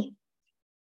a tool,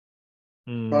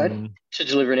 right, Mm, to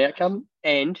deliver an outcome.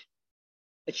 And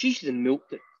it's usually the milk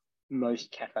that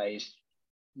most cafes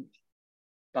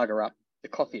bugger up. the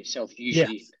coffee itself Yeah.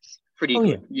 usually pretty Oh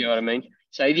yeah. good. You know what I mean?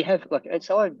 So if you have like, and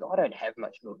so I don't have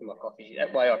much milk in my coffee.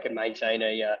 That way I can maintain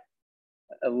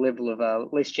a level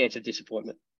of less chance of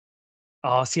disappointment.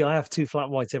 Oh, see, I have two flat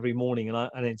whites every morning,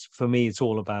 and it's for me, it's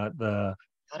all about the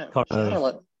kind I of. don't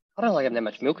like I don't like having that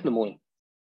much milk in the morning.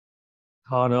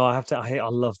 Oh no, I have to. I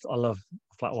love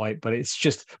flat white, but it's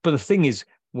just. But the thing is,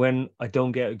 when I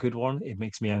don't get a good one, it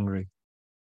makes me angry.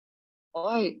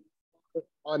 I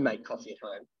I make coffee at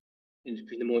home in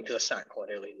the morning because I start quite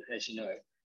early, as you know,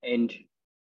 and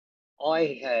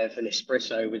I have an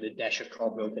espresso with a dash of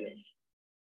cold milk in it.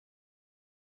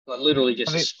 Like literally I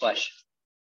just a mean, splash.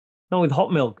 not with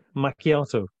hot milk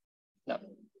macchiato. No,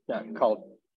 no, cold.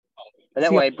 And that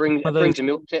See, I'm way one of it those.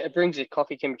 brings it brings the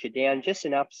coffee temperature down just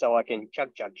enough so I can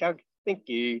chug chug chug. Thank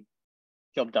you.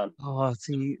 Job done. Oh,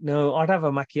 see, no, I could have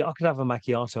a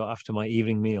macchiato after my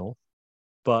evening meal,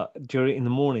 but during in the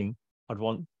morning, I'd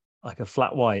want like a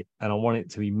flat white, and I want it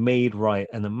to be made right.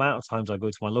 And the amount of times I go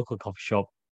to my local coffee shop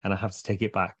and I have to take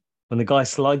it back when the guy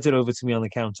slides it over to me on the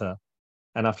counter,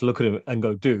 and I have to look at him and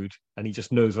go, "Dude," and he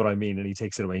just knows what I mean, and he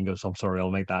takes it away and goes, "I'm sorry,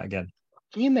 I'll make that again."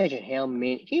 Can you imagine how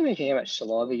much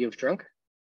saliva you've drunk?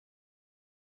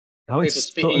 No, People it's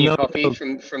spitting in your no, coffee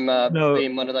no, from no.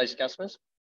 being one of those customers.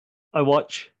 I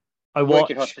watch, I I work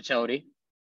in watch. hospitality.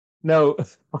 No,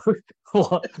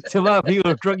 what? The amount of people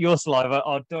have drunk your saliva.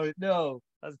 Oh, don't no,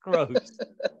 that's gross.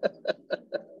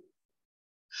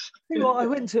 You know, I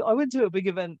went to a big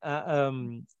event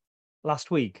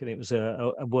last week, and it was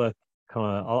a work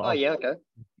kind Oh of. yeah, okay,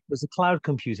 It was a cloud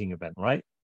computing event, right?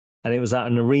 And it was at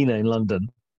an arena in London,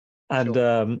 and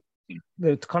sure.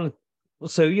 it's kind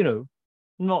of so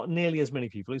not nearly as many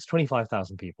people. It's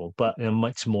 25,000 people, but in a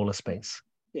much smaller space.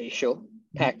 Yeah, sure.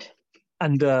 Packed.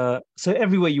 And so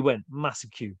everywhere you went,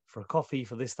 massive queue for a coffee,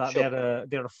 for this, that. Sure.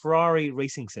 They had a Ferrari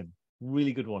racing sim,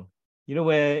 really good one. You know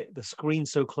where the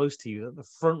screen's so close to you that the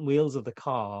front wheels of the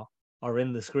car are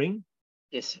in the screen,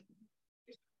 Yes.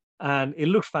 and it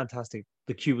looked fantastic.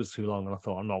 The queue was too long, and I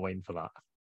thought I'm not waiting for that.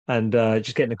 And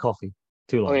just getting a coffee,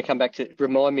 too I'm long. going to come back to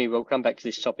remind me. We'll come back to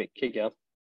this topic. Keep going.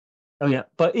 Oh yeah,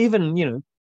 but even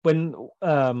when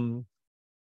going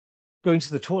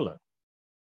to the toilet.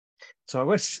 So I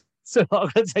went. So I'm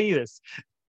going to tell you this.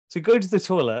 So go to the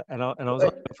toilet, and I was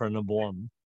like for a number one.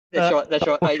 That's Uh, right. That's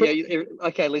right.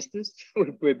 Okay, listeners,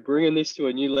 we're bringing this to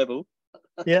a new level.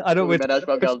 Yeah, I know Talking we're about us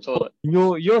going to the toilet.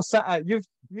 you're sat at,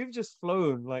 you've just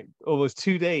flown like almost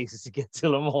 2 days to get to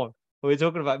Le Mans. We're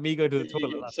talking about me going to the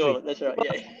toilet last week. Toilet. That's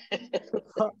right.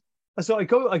 Yeah. So I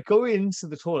go into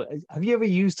the toilet. Have you ever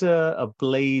used a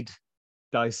Blade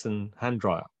Dyson hand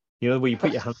dryer? You know where you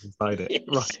put your hands inside it,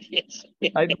 right? Yes.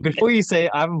 Yes. Before you say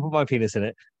I haven't put my penis in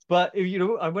it, but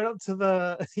I went up to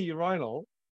the urinal.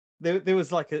 There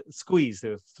was like a squeeze.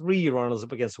 There were three urinals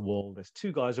up against the wall. There's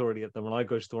two guys already at them, and I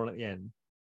go to the one at the end.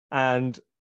 And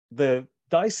the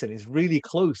Dyson is really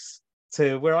close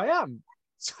to where I am.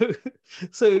 So,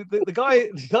 there's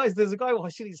a guy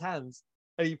washing his hands,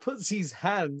 and he puts his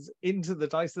hands into the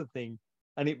Dyson thing,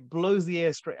 and it blows the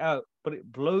air straight out, but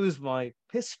it blows my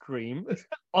piss stream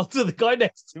onto the guy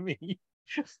next to me.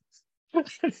 and,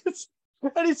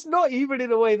 it's not even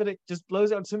in a way that it just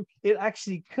blows out to him. It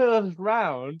actually curves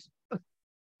round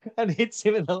and hits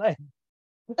him in the leg.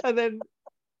 And then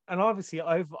and obviously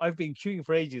I've been queuing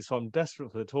for ages, so I'm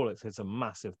desperate for the toilet. So it's a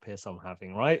massive piss I'm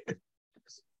having, right?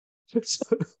 so,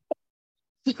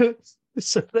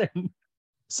 so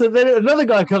then another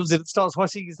guy comes in and starts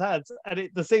washing his hands, and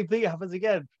the same thing happens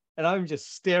again. And I'm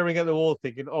just staring at the wall,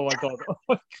 thinking, "Oh my god, oh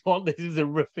my god, this is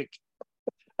horrific."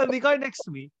 And the guy next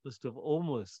to me must have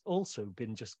almost also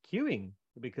been just queuing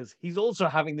because he's also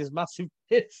having this massive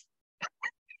piss.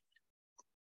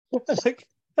 Like,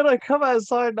 and I come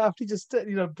outside and I have to just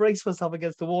brace myself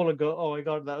against the wall and go, "Oh my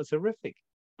god, that was horrific."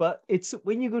 But it's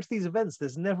when you go to these events,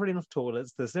 there's never enough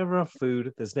toilets, there's never enough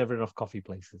food, there's never enough coffee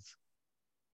places.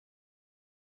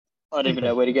 I don't even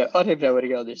know where to go. I don't even know where to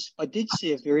go with this. I did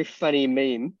see a very funny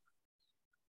meme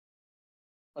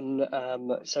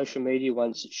on social media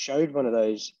once. It showed one of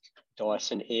those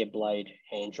Dyson Airblade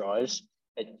hand dryers.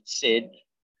 It said,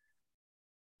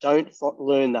 "Don't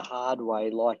learn the hard way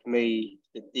like me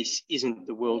that this isn't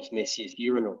the world's messiest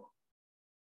urinal."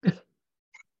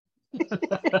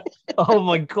 Oh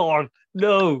my god,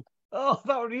 no! Oh,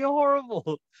 that would be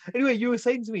horrible. Anyway, you were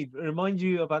saying to me, remind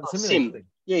you about the Oh, simulator Sim. thing.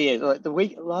 Yeah, yeah.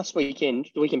 Like last weekend,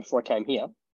 the weekend before I came here,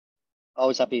 I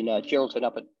was up in Geraldton,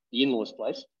 up at the in-laws'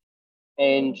 place,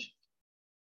 and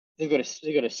they've got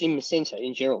a sim sensor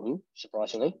in Geraldton,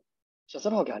 surprisingly. So I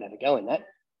thought I'll go and have a go in that.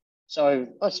 So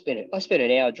I spent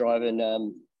an hour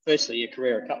driving firstly a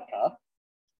Carrera Cup car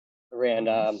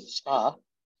around Spa,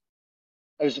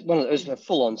 it was a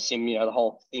full on sim. You know, the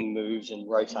whole thing moves and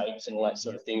rotates and all that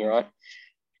sort Yeah. of thing, right?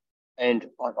 And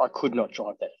I could not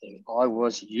drive that thing. I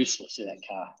was useless in that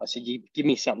car. I said, "You give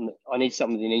me something. I need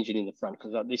something with an engine in the front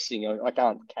because this thing I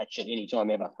can't catch it any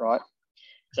time ever, right?"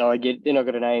 So I got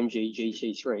an AMG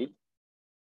GT3.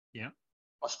 Yeah. I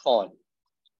was fine.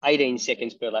 18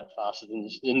 seconds per lap faster than the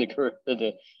GT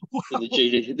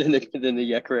than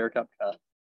the Carrera Cup car,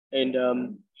 and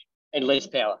less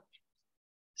power.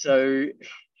 So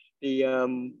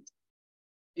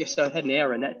so I had an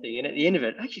hour in that thing, and at the end of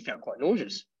it, I actually felt quite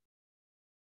nauseous.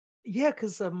 Yeah,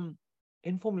 because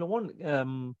in Formula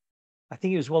One, I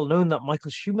think it was well known that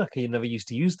Michael Schumacher never used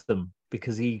to use them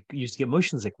because he used to get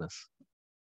motion sickness.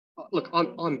 Look,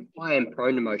 I am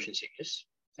prone to motion sickness,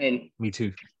 and Me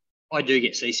too. I do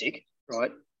get seasick,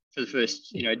 right, for the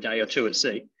first day or two at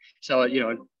sea. So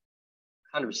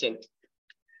 100%.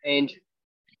 And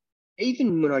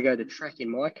even when I go to track in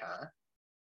my car,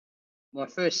 my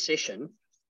first session,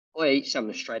 I eat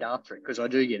something straight after it because I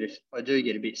do get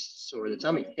a bit sore in the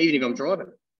tummy, even if I'm driving.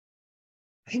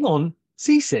 Hang on,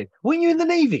 seasick? Weren't you in the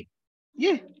Navy?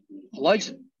 Yeah,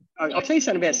 loads. I'll tell you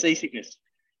something about seasickness.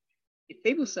 If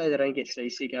people say they don't get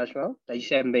seasick as well, they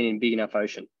just haven't been in a big enough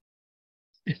ocean.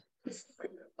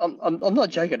 I'm not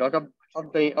joking. Like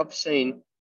I've seen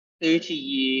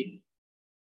 30-year,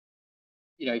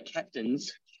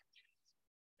 captains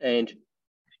and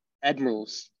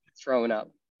admirals throwing up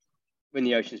when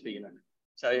the ocean's big enough.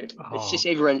 So it's Oh, just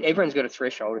everyone's got a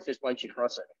threshold. It's just once you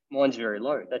cross it, mine's very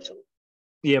low. That's all.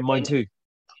 yeah, mine And too.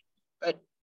 but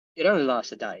it only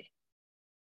lasts a day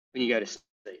when you go to sea.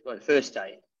 Like the first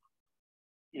day,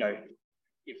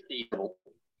 if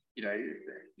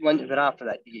but after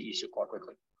that you get used to it quite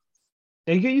quickly.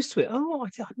 Yeah, you get used to it. Oh,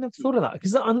 I've never thought of that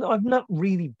because I've not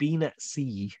really been at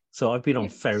sea. So I've been on Yeah,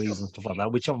 ferries and stuff like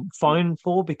that, which I'm fine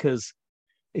for because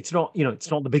it's not,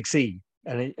 it's not the big sea,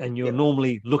 and you're yep,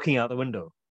 normally looking out the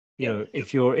window. yep,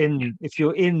 If you're in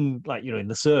like in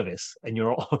the service and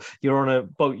you're on a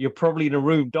boat, you're probably in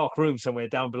a dark room somewhere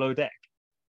down below deck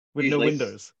with no usually.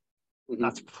 windows. Mm-hmm.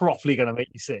 That's probably going to make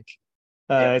you sick.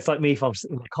 Yeah, It's like me if I'm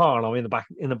in the car and I'm in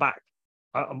the back.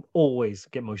 I'm always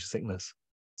get motion sickness.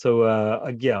 So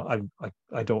yeah,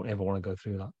 I don't ever want to go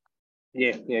through that.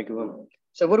 yeah, good one.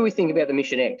 So what do we think about the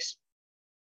Mission X?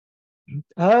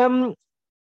 Um,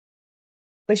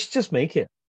 they should just make it.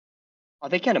 Are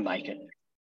they going to make it?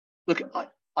 Look,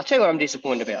 I'll tell you what I'm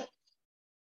disappointed about.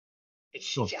 It's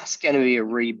Sure. just going to be a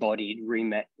rebodied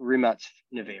Rimac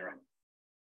Nevera.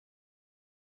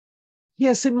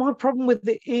 Yeah, so my problem with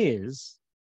it is,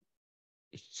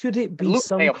 should it be Look, hang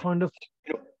some on, kind of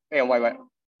wait.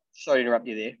 Sorry to interrupt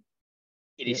you there.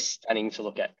 It yeah, is stunning to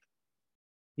look at.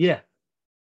 yeah.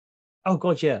 Oh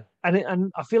God, yeah.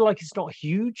 And I feel like it's not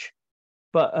huge,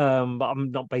 but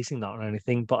I'm not basing that on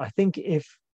anything. But I think if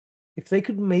they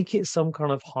could make it some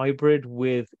kind of hybrid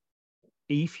with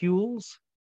e-fuels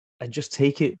and just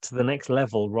take it to the next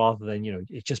level rather than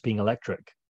it just being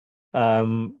electric.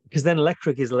 Because then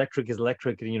electric is electric is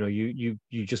electric, and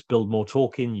you just build more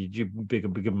torque in, you do bigger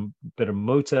better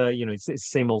motor. It's the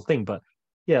same old thing. But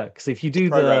yeah, because if you Just do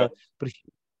program it.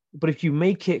 but if you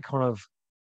make it kind of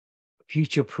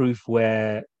future proof,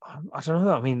 where I don't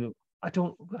know, I mean, I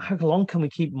don't. How long can we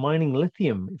keep mining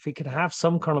lithium? If it could have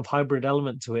some kind of hybrid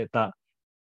element to it that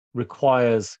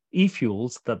requires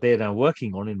e-fuels that they're now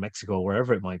working on in Mexico or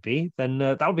wherever it might be, then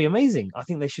that would be amazing. I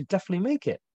think they should definitely make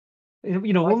it. I,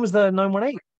 When was the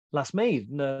 918 last made?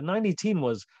 918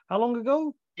 was how long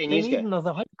ago? 10 They years need ago.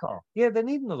 another hypercar. Yeah, they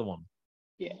need another one.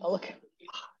 Yeah, look,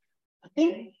 I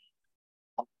think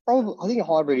I think a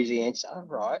hybrid is the answer,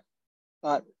 right?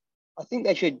 But I think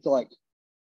they should go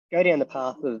down the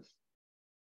path of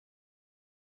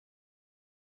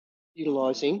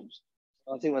utilizing.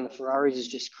 I think when the Ferraris has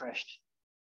just crashed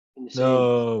in the sand,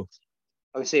 No,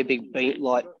 I can see a big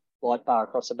light bar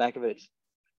across the back of it.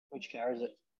 Which car is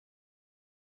it?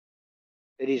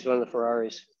 It is one of the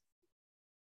Ferraris.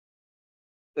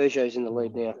 Peugeot's in the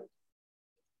lead now.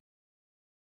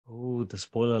 oh, the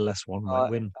spoiler less one might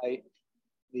win.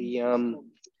 The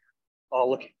oh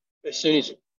look, as soon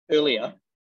as earlier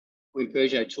when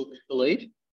Peugeot took the lead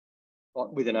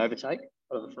with an overtake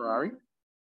of the Ferrari,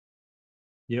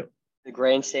 Yep, the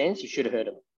grandstands, you should have heard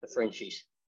them, the Frenchies.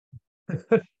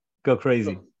 go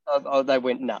crazy. They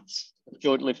went nuts.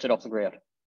 George lifted off the ground.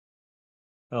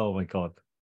 Oh my god,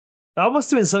 that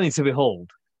must have been something to behold.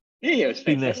 Yeah, it was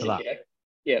Been there for fantastic. that.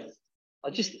 Yeah. I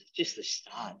just the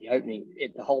start, the opening,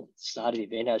 the whole start of the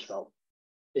event as well.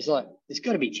 There's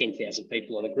got to be 10,000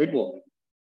 people on the grid walk.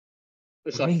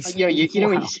 It's like Amazing.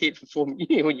 when Wow. you see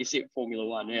it when you see it Formula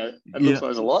One, it looks Yeah. like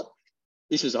there's a lot.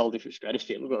 This was a whole different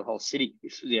stratosphere. Look at the whole city.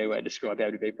 This was the only way to describe how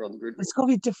many people on the grid. It's got to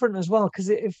be different as well because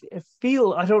it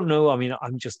feel. I don't know. I mean,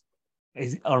 I'm just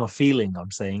on a feeling. I'm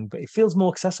saying, but it feels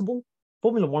more accessible.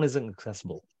 Formula One isn't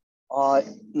accessible.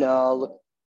 No, look,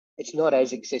 it's not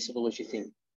as accessible as you think.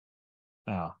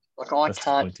 Ah, Like I that's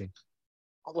can't. disappointing.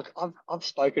 Look, I've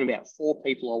spoken about 4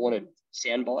 people I wanted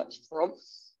sound bites from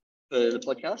for the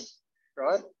podcast,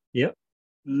 right? Yep.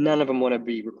 None of them want to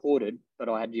be recorded, but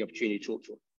I had the opportunity to talk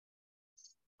to them,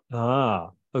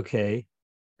 Ah, okay.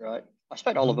 right? I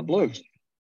spoke to Oliver Bloom.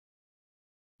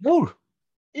 Oh,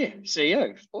 Yeah,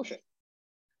 CEO of Porsche.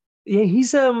 yeah.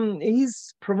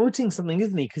 He's promoting something,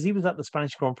 isn't he? Because he was at the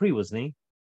Spanish Grand Prix, wasn't he?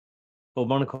 Or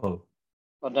Monaco.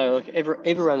 I know, like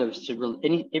everyone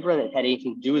that had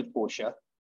anything to do with Porsche,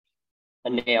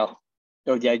 and now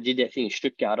they did that thing in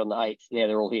Stuttgart on the 8th. Now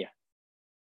they're all here.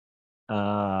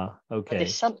 Ah, But okay.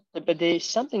 there's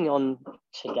something on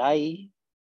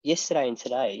yesterday and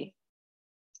today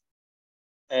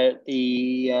at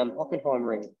the Hockenheim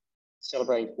Ring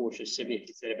celebrating Porsche's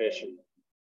 70th anniversary.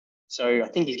 So I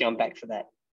think he's going back for that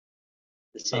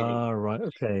this evening. Ah, right.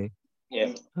 Okay.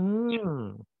 Yeah.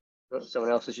 Hmm.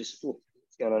 Someone else is just, what's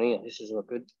going on here? This doesn't look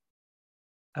good.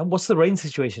 And what's the rain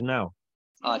situation now?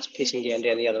 Oh, it's pissing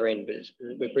down the other end, but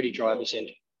we're pretty dry this end.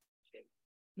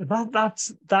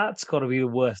 That's got to be the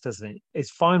worst, isn't it?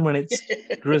 It's fine when it's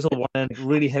drizzle one end,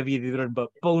 really heavy at the other end, but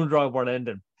bone dry one end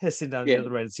and pissing down the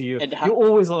other end. So you're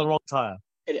always on the wrong tire.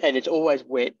 And it's always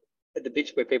wet at the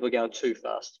bits where people are going too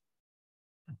fast.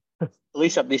 At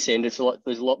least up this end, there's a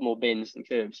lot more bends and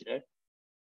curves, you know.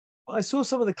 I saw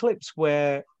some of the clips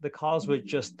where the cars were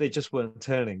they just weren't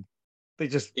turning. They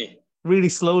just really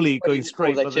slowly going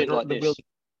straight, they but turn like the this. wheel,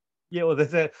 yeah,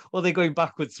 or they're going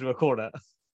backwards through a corner.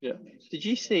 Yeah. Did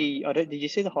you see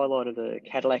the highlight of the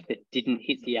Cadillac that didn't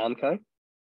hit the arm cone?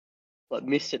 Like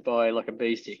missed it by like a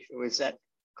bee stick. It was that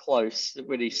close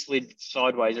when he slid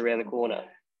sideways around the corner.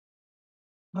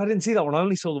 I didn't see that one. I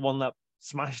only saw the one that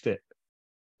smashed it.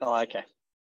 Oh, okay.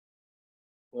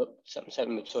 Well, something's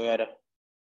happened with Toyota.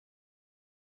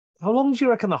 How long do you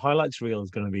reckon the highlights reel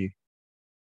is going to be?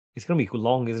 It's going to be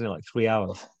long, isn't it? Like 3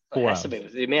 hours, It 4 has hours. to be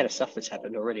with the amount of stuff that's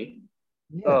happened already.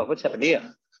 Yeah. Oh, what's happened here?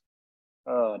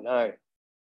 Oh no.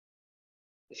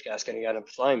 This car's going to go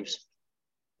into flames.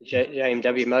 The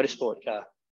JMW Motorsport car.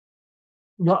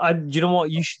 No, you know what?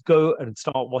 You should go and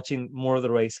start watching more of the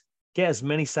race. Get as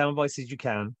many sound bites as you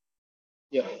can.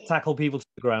 Yeah. Tackle people to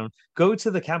the ground. Go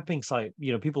to the camping site.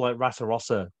 You know, people like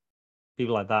Rasa,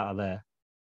 people like that are there.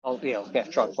 I'll have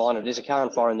to try and find it. There's a car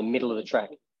on fire in the middle of the track.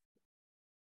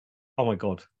 Oh my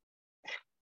god!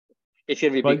 It's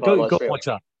going to be a Right, big highlight. go watch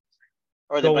that.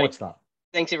 All right, go then, watch that.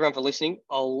 Thanks everyone for listening.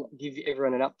 I'll give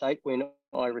everyone an update when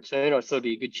I return. I thought it'd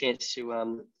be a good chance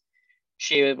to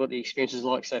share what the experience is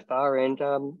like so far, and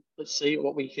let's see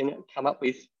what we can come up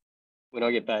with when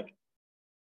I get back.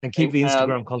 And keep the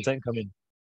Instagram content coming.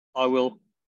 I will.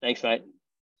 Thanks, mate.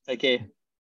 Take care.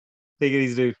 Take it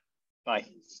easy, dude. Bye.